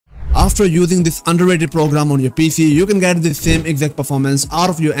after using this underrated program on your PC, you can get the same exact performance out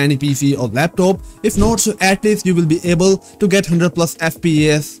of your any PC or laptop. If not, so at least you will be able to get 100 plus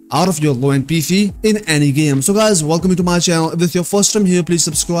FPS out of your low-end PC in any game. So guys, welcome to my channel. If this is your first time here, please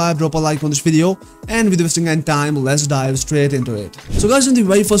subscribe, drop a like on this video, and without wasting any time, let's dive straight into it. So guys, in the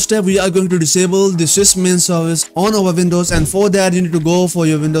very first step, we are going to disable the SysMain service on our Windows, and for that you need to go for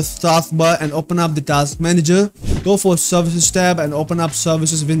your Windows taskbar and open up the task manager. Go for services tab and open up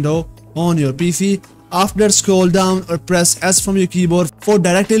services window on your PC. After that, scroll down or press S from your keyboard for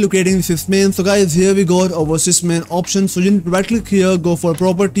directly locating the SysMain. So guys, here we got our SysMain option. So you need to right click here, go for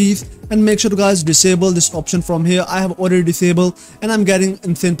properties, and make sure to guys disable this option from here. I have already disabled and I'm getting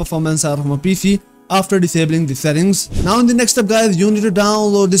insane performance out of my PC after disabling the settings. Now in the next step guys, you need to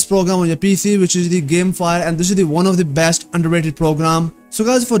download this program on your PC, which is the GameFire, and this is the one of the best underrated program. So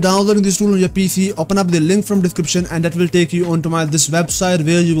guys, for downloading this tool on your PC, open up the link from description and that will take you onto this website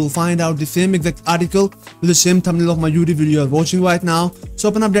where you will find out the same exact article with the same thumbnail of my YouTube video you are watching right now. So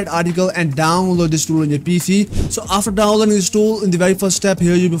open up that article and download this tool on your PC. So after downloading this tool, in the very first step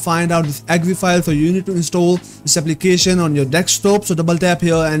here, you will find out this exe file. So you need to install this application on your desktop. So double tap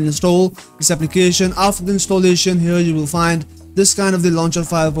here and install this application. After the installation, here you will find this kind of the launcher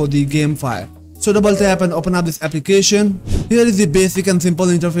file for the GameFire. So double tap and open up this application. Here is the basic and simple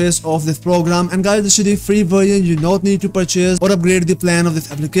interface of this program, and guys, this is the free version. You do not need to purchase or upgrade the plan of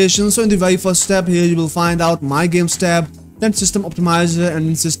this application. So in the very first step here, you will find out My Games tab, then System Optimizer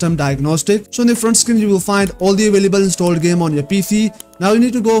and System Diagnostic. So in the front screen, you will find all the available installed game on your PC. Now you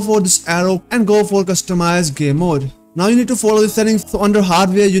need to go for this arrow and go for Customize Game Mode. Now you need to follow the settings. So under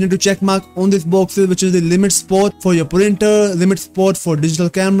hardware, you need to check mark on these boxes, which is the limit spot for your printer, limit spot for digital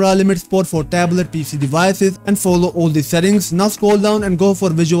camera, limit spot for tablet PC devices, and follow all the settings. Now scroll down and go for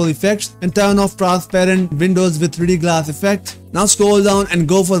visual effects and turn off transparent windows with 3D glass effect. Now scroll down and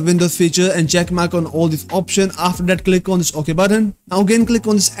go for Windows feature and check mark on all these options. After that, click on this OK button. Now again click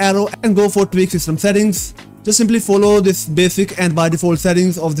on this arrow and go for tweak system settings. Just simply follow this basic and by default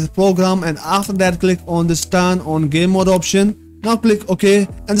settings of this program, and after that click on this turn on game mode option. Now click OK,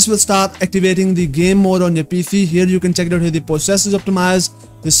 and this will start activating the game mode on your PC. Here you can check out here the process is optimized,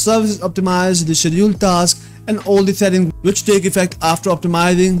 the service is optimized, the scheduled task, and all the settings which take effect after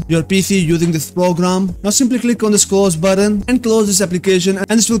optimizing your PC using this program. Now simply click on this close button and close this application,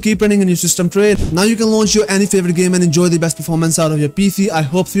 and this will keep running in your system tray. Now you can launch your any favorite game and enjoy the best performance out of your PC. I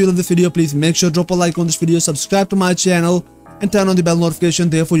hope you love this video. Please make sure to drop a like on this video, subscribe to my channel, and turn on the bell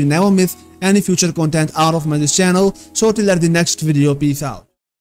notification. Therefore you never miss any future content out of my channel. So till at the next video, peace out.